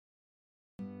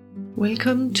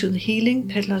Welcome to the Healing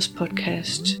Peddlers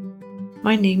podcast.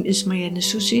 My name is Marianne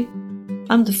Susi.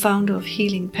 I'm the founder of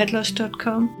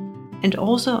HealingPeddlers.com and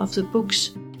author of the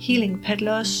books Healing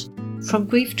Peddlers, From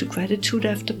Grief to Gratitude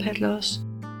After Peddlers,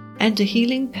 and the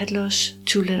Healing Peddlers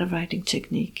 2-letter writing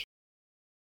technique.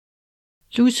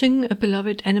 Losing a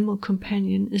beloved animal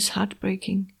companion is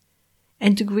heartbreaking,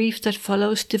 and the grief that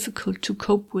follows difficult to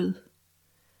cope with.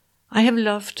 I have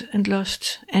loved and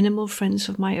lost animal friends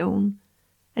of my own,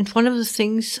 and one of the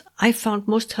things I found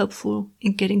most helpful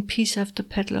in getting peace after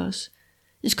peddlers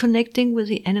is connecting with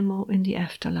the animal in the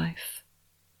afterlife.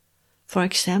 For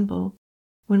example,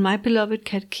 when my beloved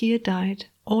cat Kia died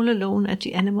all alone at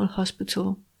the animal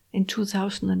hospital in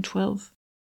 2012,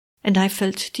 and I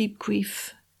felt deep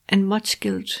grief and much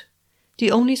guilt,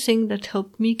 the only thing that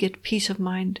helped me get peace of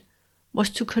mind was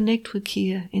to connect with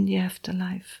Kia in the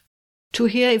afterlife, to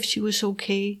hear if she was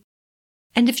okay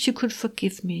and if she could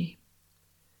forgive me.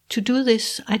 To do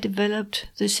this, I developed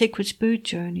the Sacred Spirit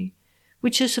Journey,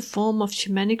 which is a form of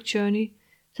shamanic journey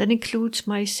that includes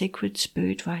my Sacred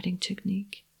Spirit writing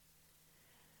technique.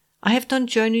 I have done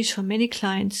journeys for many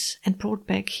clients and brought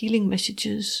back healing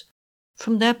messages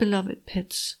from their beloved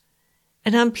pets,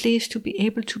 and I'm pleased to be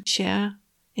able to share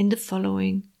in the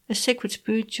following a Sacred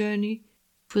Spirit Journey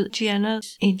with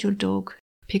Gianna's angel dog,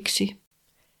 Pixie.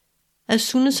 As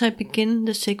soon as I begin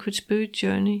the Sacred Spirit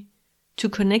Journey to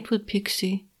connect with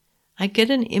Pixie, I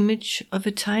get an image of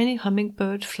a tiny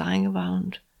hummingbird flying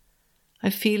around.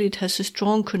 I feel it has a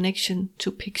strong connection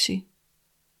to Pixie.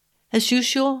 As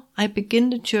usual, I begin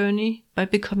the journey by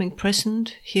becoming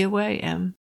present here where I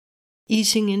am,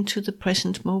 easing into the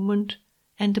present moment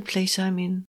and the place I'm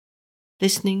in,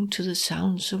 listening to the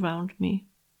sounds around me.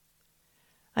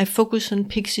 I focus on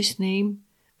Pixie's name,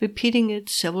 repeating it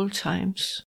several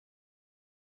times.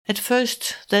 At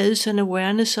first, there is an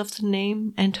awareness of the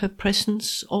name and her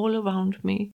presence all around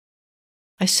me.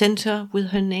 I center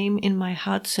with her name in my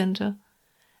heart center,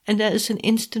 and there is an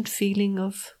instant feeling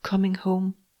of coming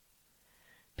home.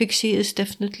 Pixie is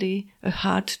definitely a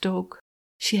heart dog.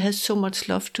 She has so much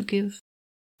love to give,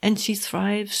 and she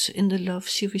thrives in the love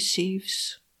she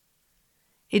receives.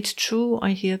 It's true,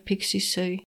 I hear Pixie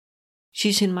say.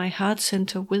 She's in my heart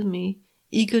center with me,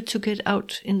 eager to get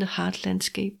out in the heart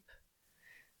landscape.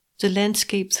 The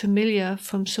landscape familiar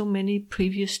from so many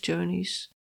previous journeys.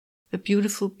 A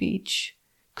beautiful beach,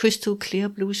 crystal clear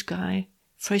blue sky,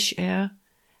 fresh air,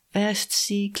 vast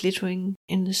sea glittering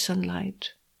in the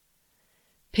sunlight.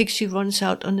 Pixie runs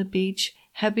out on the beach,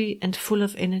 happy and full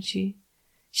of energy.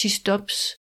 She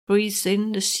stops, breathes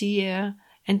in the sea air,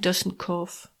 and doesn't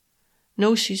cough.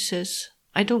 No, she says,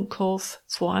 I don't cough,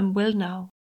 for I'm well now.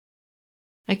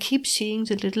 I keep seeing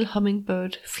the little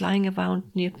hummingbird flying around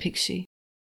near Pixie.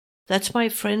 That's my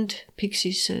friend,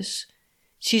 Pixie says.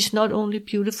 She's not only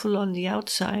beautiful on the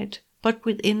outside, but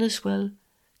within as well,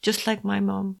 just like my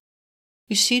mom.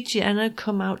 You see Gianna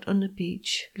come out on the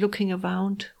beach, looking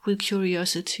around with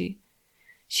curiosity.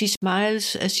 She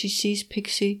smiles as she sees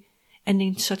Pixie, and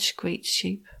in such great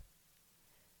shape.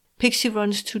 Pixie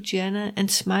runs to Gianna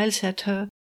and smiles at her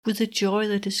with a joy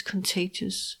that is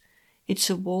contagious. It's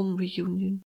a warm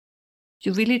reunion.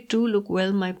 You really do look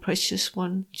well, my precious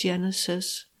one, Gianna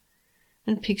says.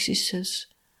 And Pixie says,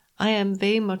 I am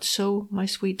very much so, my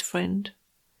sweet friend.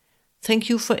 Thank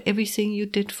you for everything you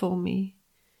did for me.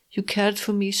 You cared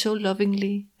for me so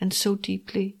lovingly and so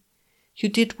deeply. You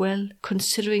did well,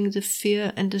 considering the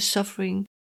fear and the suffering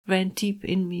ran deep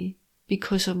in me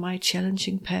because of my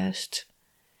challenging past.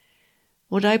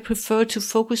 What I prefer to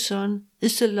focus on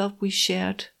is the love we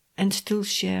shared and still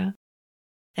share,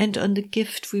 and on the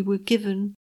gift we were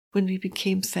given when we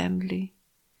became family.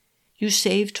 You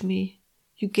saved me.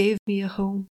 You gave me a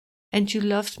home, and you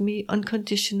loved me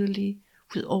unconditionally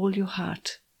with all your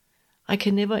heart. I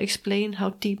can never explain how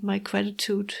deep my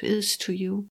gratitude is to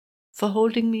you for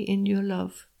holding me in your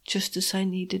love just as I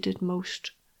needed it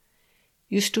most.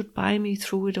 You stood by me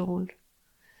through it all.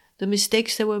 The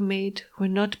mistakes that were made were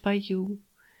not by you.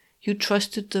 You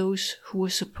trusted those who were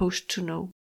supposed to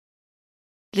know.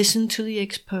 Listen to the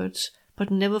experts, but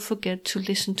never forget to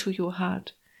listen to your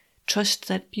heart. Trust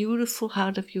that beautiful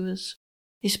heart of yours,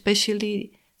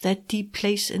 especially that deep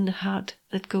place in the heart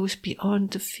that goes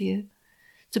beyond the fear,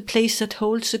 the place that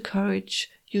holds the courage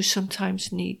you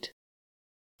sometimes need.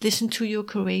 Listen to your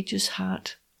courageous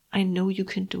heart. I know you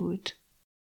can do it.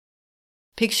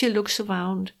 Pixie looks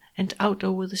around and out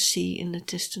over the sea in the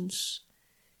distance.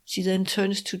 She then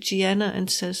turns to Gianna and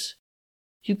says,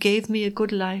 You gave me a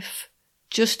good life,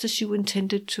 just as you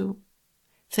intended to.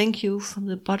 Thank you from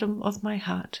the bottom of my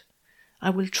heart.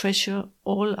 I will treasure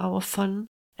all our fun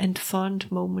and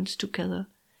fond moments together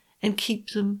and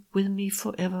keep them with me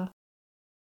forever.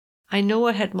 I know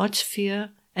I had much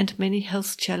fear and many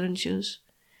health challenges,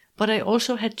 but I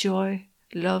also had joy,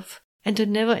 love, and a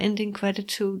never-ending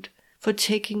gratitude for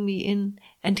taking me in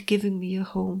and giving me a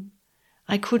home.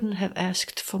 I couldn't have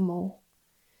asked for more.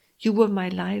 You were my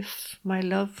life, my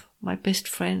love, my best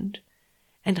friend,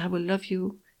 and I will love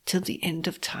you till the end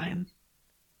of time.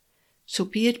 So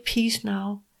be at peace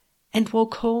now, and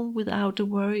walk home without a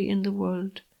worry in the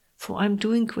world, for I'm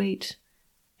doing great,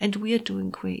 and we are doing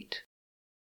great.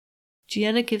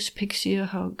 Gianna gives Pixie a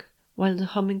hug while the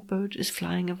hummingbird is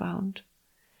flying around.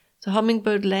 The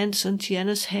hummingbird lands on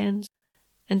Gianna's hand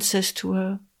and says to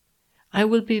her, I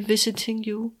will be visiting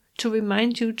you to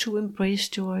remind you to embrace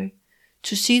joy,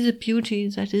 to see the beauty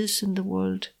that is in the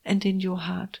world and in your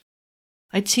heart.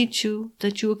 I teach you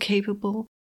that you are capable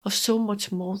of so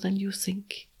much more than you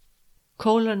think.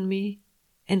 Call on me,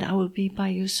 and I will be by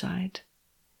your side.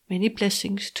 Many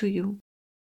blessings to you.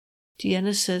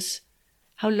 Gianna says,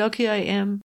 how lucky I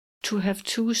am to have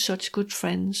two such good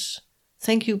friends.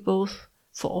 Thank you both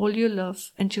for all your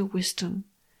love and your wisdom.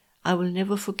 I will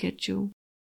never forget you.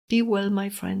 Be well, my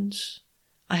friends.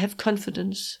 I have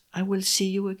confidence I will see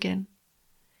you again.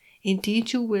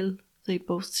 Indeed you will, they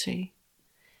both say.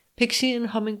 Pixie and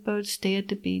Hummingbird stay at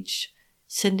the beach,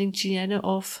 sending Gianna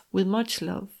off with much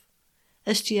love.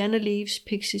 As Gianna leaves,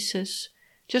 Pixie says,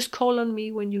 just call on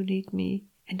me when you need me,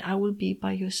 and I will be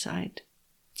by your side.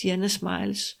 Gianna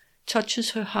smiles,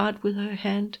 touches her heart with her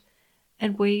hand,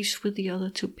 and waves with the other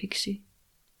to Pixie.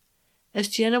 As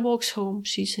Gianna walks home,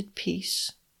 she's at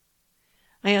peace.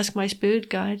 I ask my spirit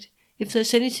guide if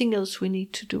there's anything else we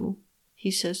need to do.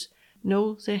 He says,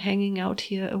 no, they're hanging out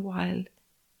here a while.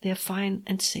 They're fine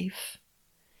and safe.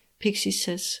 Pixie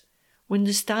says, when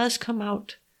the stars come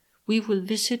out, we will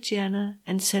visit Gianna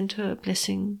and send her a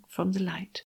blessing from the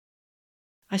light.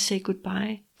 I say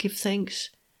goodbye, give thanks,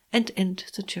 and end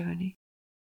the journey.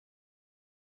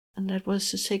 And that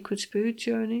was the Sacred Spirit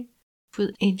Journey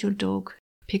with Angel Dog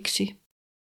Pixie.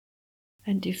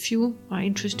 And if you are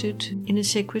interested in a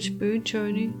Sacred Spirit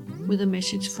Journey with a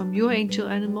message from your angel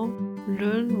animal,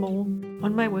 learn more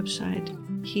on my website,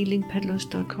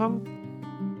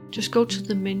 healingpeddlers.com. Just go to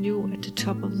the menu at the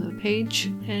top of the page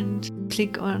and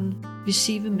click on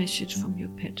Receive a Message from Your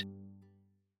Pet.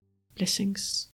 Blessings.